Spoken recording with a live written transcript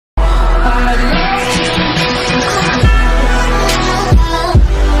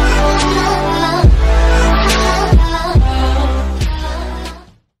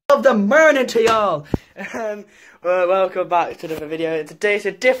the morning to y'all. Welcome back to another video. Today it's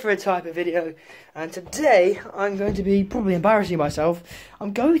a different type of video, and today I'm going to be probably embarrassing myself.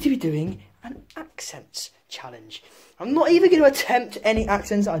 I'm going to be doing an accents challenge. I'm not even going to attempt any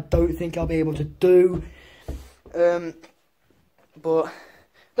accents. I don't think I'll be able to do. But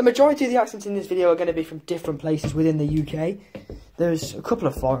the majority of the accents in this video are going to be from different places within the UK. There's a couple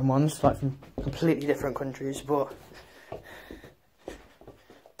of foreign ones, like from completely different countries, but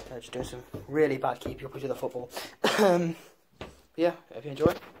just doing some really bad keeping up with the football. Yeah, hope you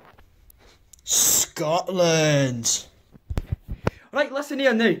enjoy. Scotland. Right, listen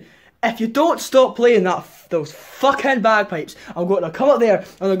here now. If you don't stop playing those fucking bagpipes, I'm going to come up there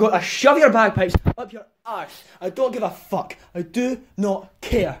and I'm going to shove your bagpipes up your arse. I don't give a fuck. I do not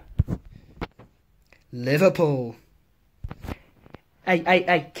care. Liverpool.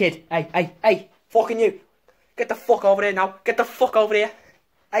 Hey, kid. Hey, fucking you. Get the fuck over there now. Get the fuck over there.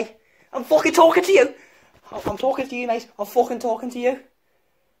 Hey, I'm fucking talking to you. I'm talking to you, mate. I'm fucking talking to you.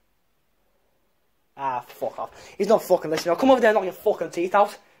 Ah, fuck off. He's not fucking listening. I'll come over there and knock your fucking teeth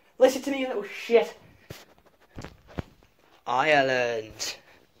out. Listen to me, you little shit. Ireland.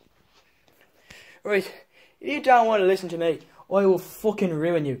 Right, if you don't want to listen to me, I will fucking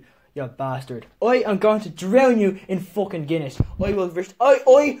ruin you, you bastard. I am going to drown you in fucking Guinness. I will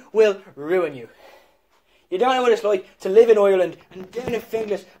ruin you. You don't know what it's like to live in Ireland and down in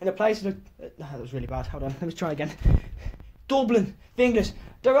Finglas and the places that was really bad. Hold on, let me try again. Dublin, Finglas,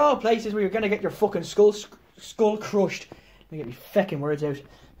 they're all places where you're going to get your fucking skull crushed. Let me get me fucking words out.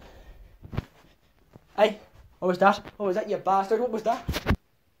 Hey, what was that? What was that, you bastard? What was that?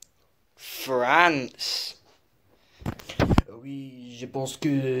 France. Oui, je pense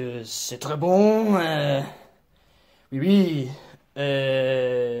que c'est très bon. Oui.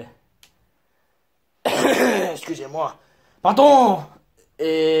 Excusez-moi. Pardon.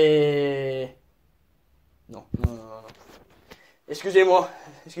 Non. Excusez-moi.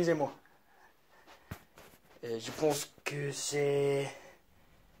 Je pense que c'est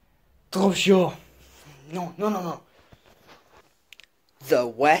trop chaud. Non. The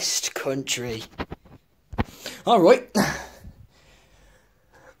West Country. Alright.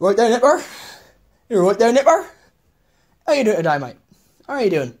 Right there, Nipper. You're right there, Nipper. How you doing today, mate? How are you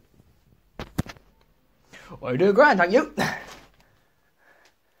doing? Well, you're doing grand, thank you.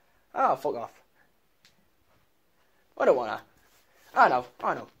 Oh, fuck off. I don't wanna. I know.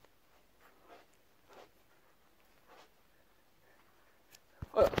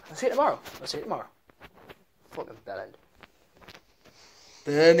 Well, I'll see you tomorrow. Fucking bellend.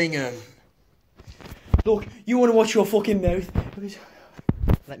 Birmingham. Look, you want to watch your fucking mouth?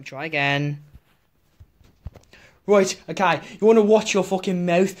 Let me try again. Right, okay. You want to watch your fucking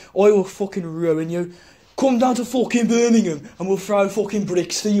mouth? I will fucking ruin you. Come down to fucking Birmingham and we'll throw fucking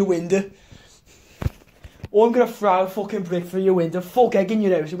bricks through your window. I'm going to throw a fucking brick through your window. Fuck egg in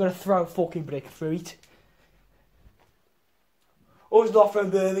your house. I'm going to throw a fucking brick through it. I was not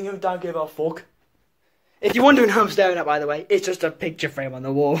from Birmingham. Don't give a fuck. If you're wondering how I'm staring at, by the way, it's just a picture frame on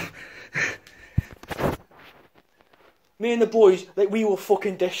the wall. Me and the boys, like, we will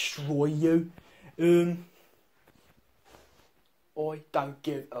fucking destroy you. I don't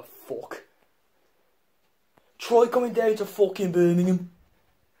give a fuck. Try coming down to fucking Birmingham.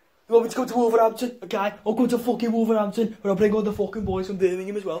 You want me to go to Wolverhampton? Okay, I'll go to fucking Wolverhampton, but I'll bring all the fucking boys from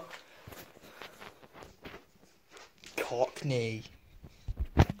Birmingham as well. Cockney.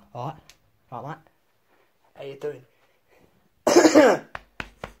 Alright, mate. How you doing?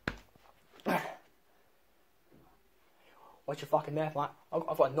 What's your fucking mouth, mate?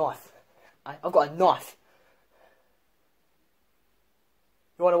 I've got a knife. I've got a knife.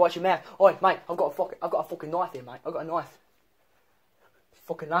 You wanna watch your mouth? Oi, mate, I've got a fucking knife here, mate. I've got a knife.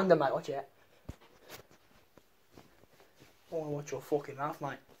 Fucking London, mate, watch it. I wanna watch your fucking mouth,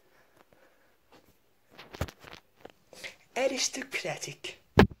 mate. Aristocratic.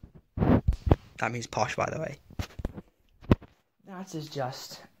 That means posh, by the way. That is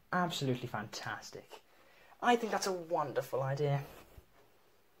just absolutely fantastic. I think that's a wonderful idea.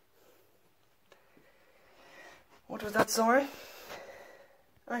 What was that, sorry?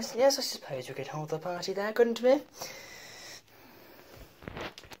 Yes, I suppose we could hold the party there, couldn't we?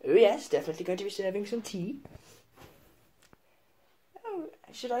 Oh yes, definitely going to be serving some tea. Oh,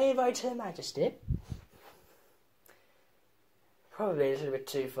 should I invite Her Majesty? Probably a little bit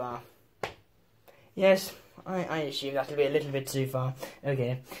too far. Yes, I assume that'll be a little bit too far.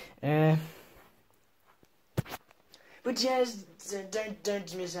 Okay. But yes,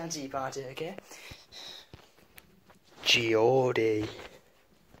 don't miss our tea party, okay? Geordie.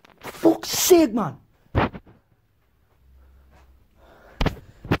 Fuck's sake, man!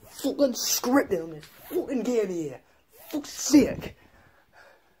 fucking scripting on this fucking game here. Fuck's sake.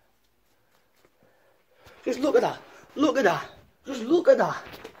 Just look at that. Look at that. Just look at that.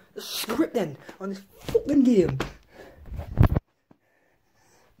 The scripting on this fucking game.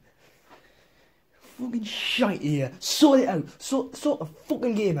 Fucking shite here. Sort it out. Sort the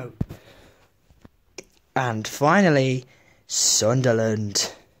fucking game out. And finally,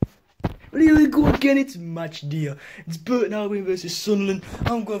 Sunderland. Well, here we go again. It's match day. It's Burton Albion versus Sunderland.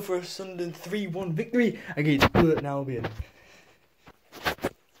 I'm going for a Sunderland 3-1 victory against Burton Albion.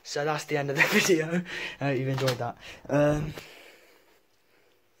 So that's the end of the video. I hope you've enjoyed that. I'm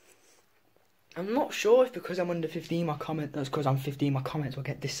not sure if because I'm under 15 my comment, that's because I'm 15 my comments will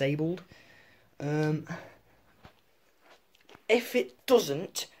get disabled. If it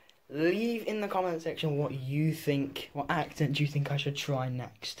doesn't, leave in the comment section what you think, what accent you think I should try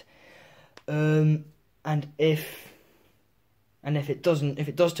next. And if it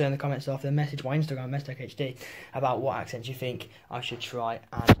does turn the comments off, then message my Instagram, MestechHD, about what accents you think I should try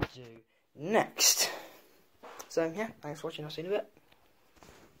and do next. So yeah, thanks for watching, I'll see you in a bit.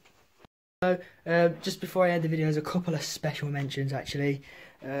 So, just before I end the video, there's a couple of special mentions actually.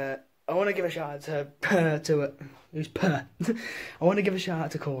 I want to give a shout out to who's Per. I want to give a shout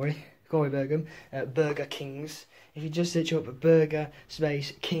out to Corey Bergham, Burger Kings. If you just search up Burger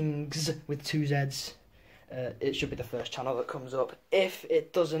space Kings with 2 Z's, it should be the first channel that comes up. If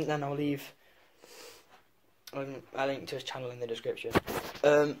it doesn't, then I'll leave a link to his channel in the description.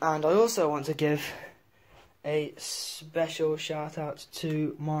 And I also want to give a special shout out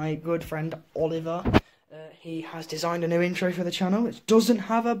to my good friend Oliver. He has designed a new intro for the channel. It doesn't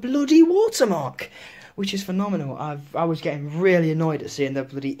have a bloody watermark, which is phenomenal. I was getting really annoyed at seeing the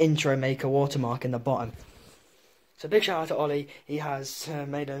bloody intro maker watermark in the bottom. So big shout out to Ollie. He has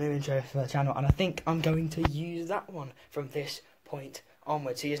made a new intro for the channel, and I think I'm going to use that one from this point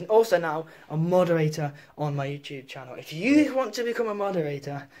onwards. He is also now a moderator on my YouTube channel. If you want to become a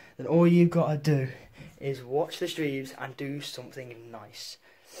moderator, then all you've got to do is watch the streams and do something nice.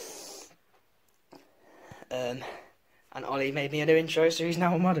 And Ollie made me a new intro, so he's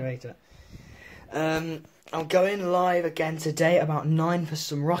now a moderator. I'm going live again today at about 9 for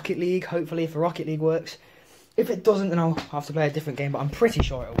some Rocket League. Hopefully, if the Rocket League works. If it doesn't, then I'll have to play a different game, but I'm pretty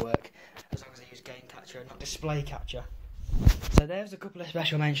sure it'll work, as long as I use game capture and not display capture. So there's a couple of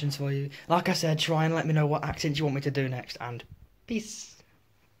special mentions for you. Like I said, try and let me know what accents you want me to do next, and peace.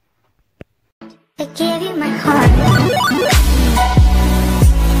 I gave you my heart.